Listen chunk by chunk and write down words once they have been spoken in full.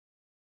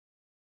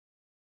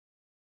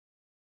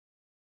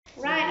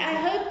I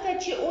hope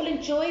that you all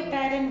enjoyed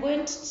that and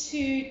weren't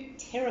too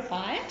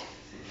terrified.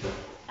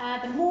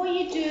 The more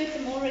you do it, the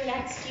more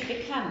relaxed you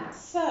become.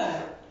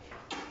 So,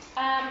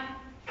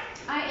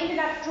 I ended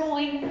up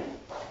drawing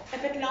a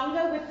bit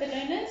longer with the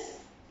learners,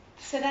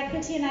 so that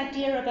gives you an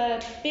idea of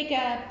a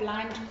bigger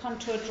blind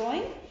contour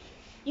drawing.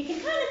 You can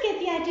kind of get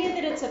the idea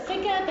that it's a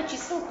figure, but you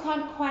still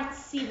can't quite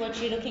see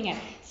what you're looking at.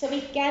 So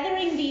we're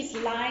gathering these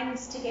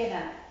lines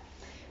together.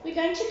 We're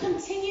going to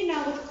continue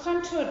now with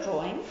contour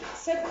drawing.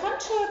 So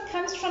contour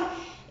comes from,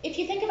 if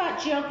you think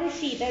about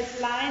geography, those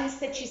lines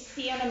that you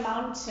see on a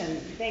mountain,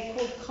 they're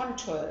called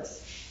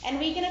contours. And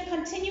we're going to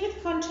continue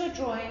with contour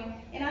drawing.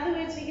 In other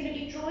words, we're going to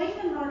be drawing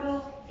the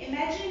model,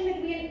 imagining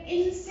that we're an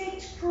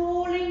insect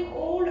crawling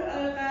all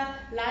over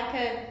like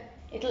a,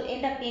 it'll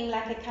end up being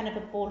like a kind of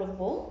a ball of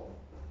wool.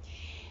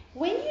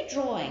 When you're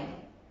drawing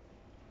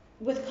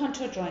with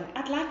contour drawing,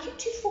 I'd like you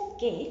to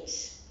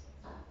forget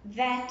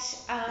that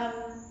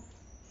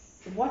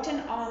what an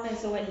arm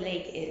is or a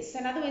leg is. So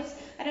in other words,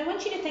 I don't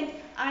want you to think,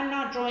 I'm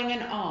now drawing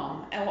an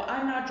arm or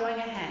I'm now drawing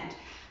a hand.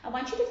 I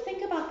want you to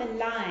think about the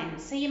line.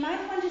 So you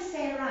might want to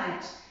say,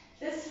 right,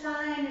 this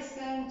line is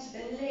going to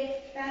the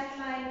left, that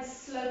line is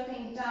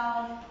sloping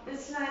down,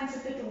 this line's a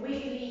bit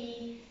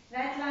wiggly,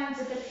 that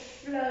line's a bit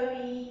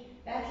flowy,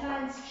 that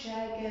line's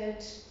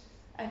jagged.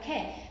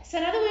 Okay, so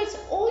in other words,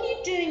 all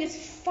you're doing is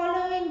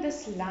following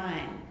this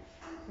line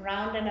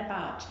round and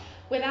about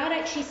without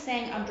actually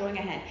saying, I'm drawing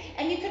a hand.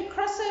 And you can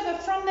cross over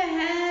from the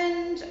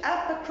hand,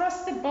 up,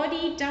 across the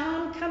body,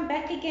 down, come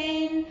back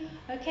again.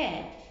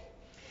 Okay,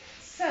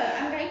 so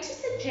I'm going to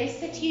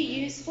suggest that you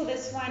use for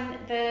this one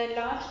the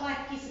large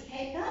white piece of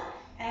paper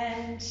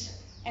and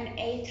an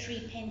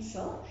A3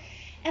 pencil.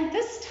 And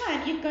this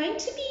time you're going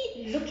to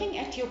be looking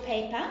at your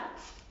paper,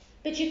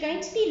 but you're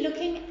going to be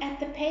looking at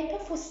the paper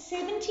for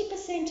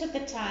 70% of the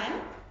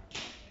time.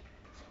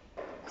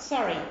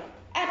 Sorry,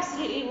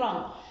 absolutely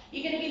wrong.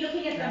 You're going to be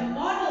looking at the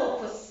model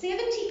for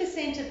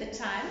 70% of the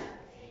time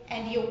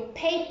and your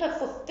paper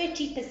for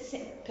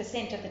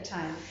 30% of the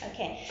time.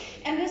 Okay,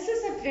 and this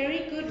is a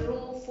very good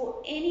rule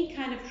for any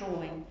kind of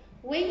drawing.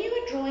 When you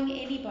are drawing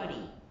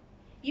anybody,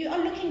 you are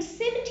looking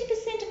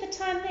 70% of the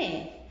time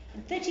there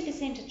and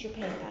 30% at your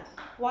paper.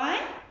 Why?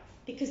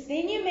 Because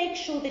then you make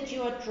sure that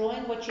you are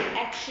drawing what you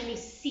actually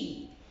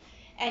see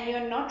and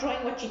you're not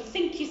drawing what you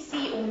think you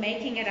see or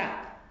making it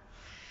up.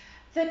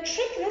 The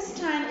trick this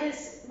time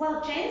is,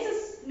 well, James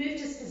has moved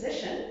his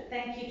position.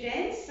 Thank you,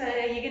 James. So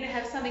you're going to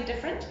have something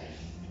different.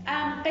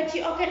 But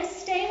you are going to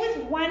stay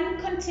with one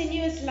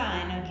continuous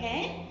line,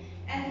 okay?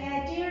 And the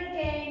idea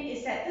again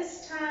is that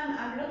this time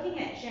I'm looking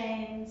at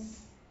James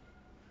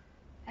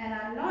and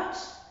I'm not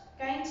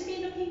going to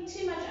be looking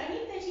too much,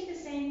 only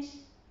 30%.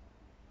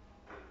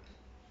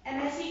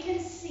 And as you can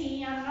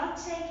see, I'm not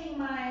taking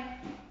my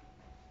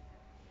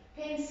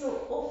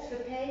pencil off the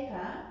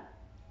paper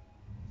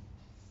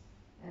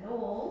at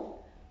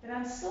all, but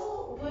I'm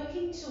still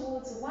working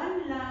towards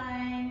one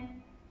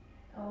line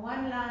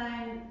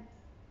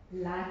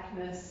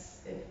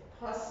likeness if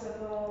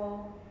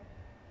possible.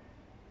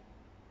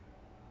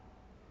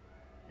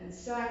 And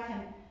so I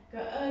can go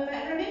over,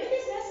 and remember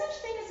there's no such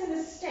thing as a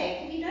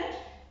mistake. If you don't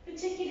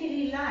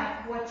particularly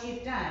like what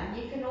you've done,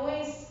 you can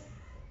always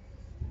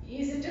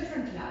use a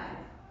different line.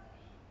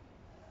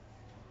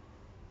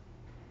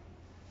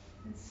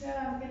 And so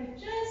I'm going to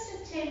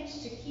just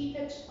attempt to keep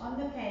it on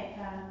the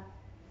paper.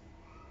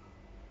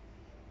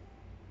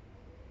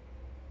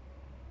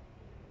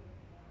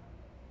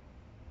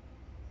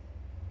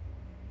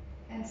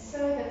 And so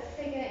the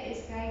figure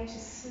is going to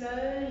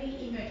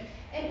slowly emerge.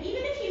 And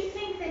even if you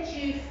think that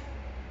you've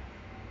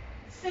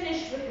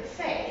finished with the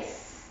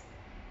face,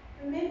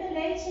 remember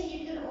later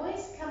you can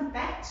always come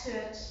back to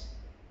it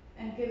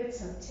and give it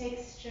some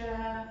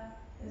texture,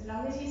 as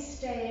long as you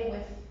stay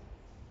with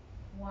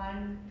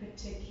one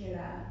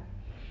particular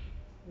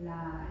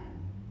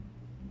line.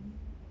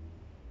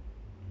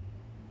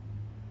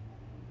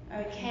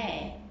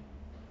 Okay,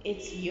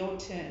 it's your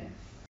turn.